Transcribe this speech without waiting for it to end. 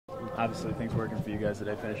Obviously, things working for you guys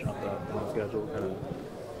today, finishing up the schedule.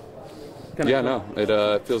 Yeah, no,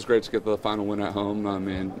 it feels great to get the final win at home. I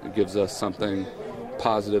mean, it gives us something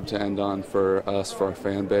positive to end on for us, for our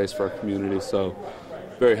fan base, for our community. So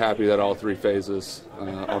very happy that all three phases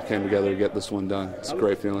all came together to get this one done. It's a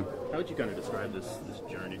great feeling. How would you kind of describe this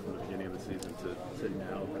journey from the beginning of the season to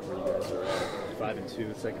now, where you guys are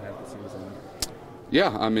 5-2, second half of the season?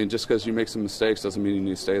 Yeah, I mean, just because you make some mistakes doesn't mean you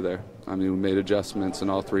need to stay there. I mean, we made adjustments in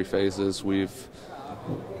all three phases. We've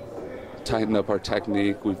tightened up our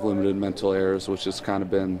technique. We've limited mental errors, which has kind of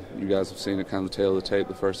been, you guys have seen it, kind of the tail of the tape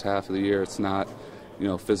the first half of the year. It's not,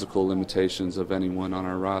 physical limitations of anyone on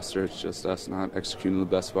our roster. It's just us not executing the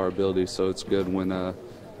best of our ability. So it's good when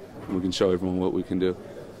we can show everyone what we can do.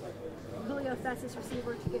 Julio, fastest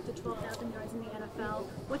receiver to get to 12,000 yards in the NFL.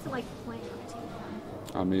 What's it like playing on a team?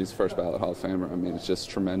 I mean, he's first ballot Hall of Famer. I mean, it's just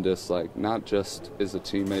tremendous. Like, not just as a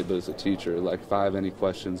teammate, but as a teacher. Like, if I have any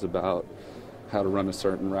questions about how to run a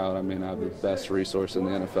certain route, I mean, I have the best resource in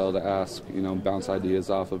the NFL to ask, bounce ideas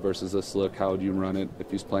off of versus this look. How would you run it?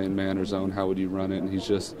 If he's playing man or zone, how would you run it? And he's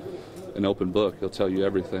just an open book. He'll tell you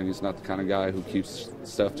everything. He's not the kind of guy who keeps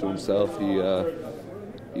stuff to himself.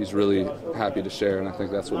 He's really happy to share, and I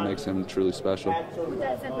think that's what makes him truly special. With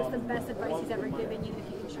that said, what's the best advice he's ever given you,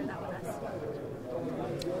 if you can share that with us?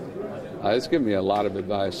 He's given me a lot of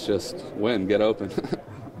advice. Just win, get open.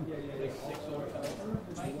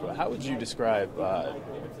 How would you describe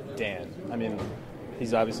Dan? I mean,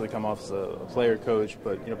 he's obviously come off as a player coach,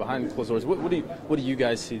 but behind closed doors, what do you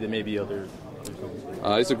guys see that maybe other?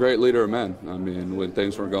 He's a great leader of men. I mean, when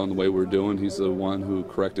things weren't going the way we were doing, he's the one who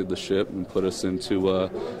corrected the ship and put us into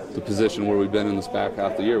the position where we've been in this back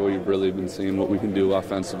half of the year, where we've really been seeing what we can do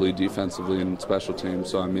offensively, defensively, and special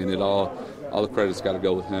teams. So I mean, all the credit's got to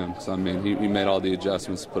go with him. So I mean, he made all the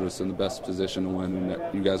adjustments to put us in the best position to win,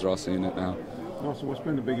 and you guys are all seeing it now. Also, what's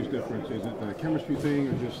been the biggest difference? Is it the chemistry thing,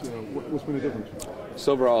 or just what's been the difference?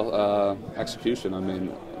 So overall, execution. I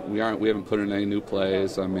mean, we haven't put in any new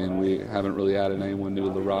plays. I mean, we haven't really added anyone new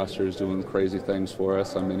to the rosters doing crazy things for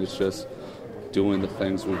us. I mean, it's just doing the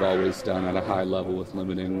things we've always done at a high level with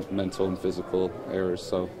limiting mental and physical errors.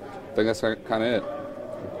 So I think that's kind of it.